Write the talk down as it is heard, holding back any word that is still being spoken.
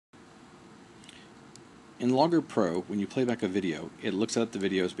In LoggerPro, when you play back a video, it looks at the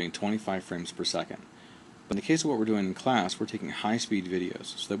video as being 25 frames per second. But in the case of what we're doing in class, we're taking high-speed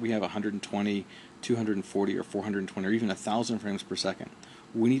videos, so that we have 120, 240, or 420, or even 1,000 frames per second.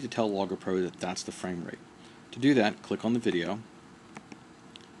 We need to tell LoggerPro that that's the frame rate. To do that, click on the video,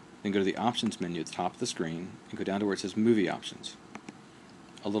 then go to the Options menu at the top of the screen, and go down to where it says Movie Options.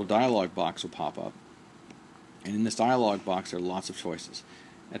 A little dialog box will pop up, and in this dialog box there are lots of choices.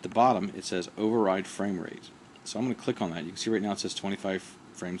 At the bottom it says Override Frame Rate. So I'm going to click on that. You can see right now it says 25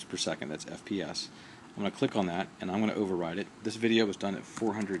 frames per second, that's FPS. I'm going to click on that and I'm going to override it. This video was done at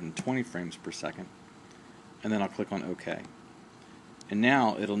 420 frames per second, and then I'll click on OK. And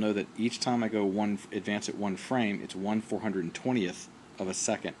now it'll know that each time I go advance it 1 frame, it's 1/420th of a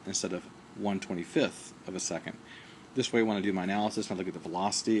second instead of 1/25th of a second. This way when I do my analysis and I look at the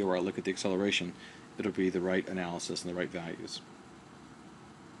velocity or I look at the acceleration, it'll be the right analysis and the right values.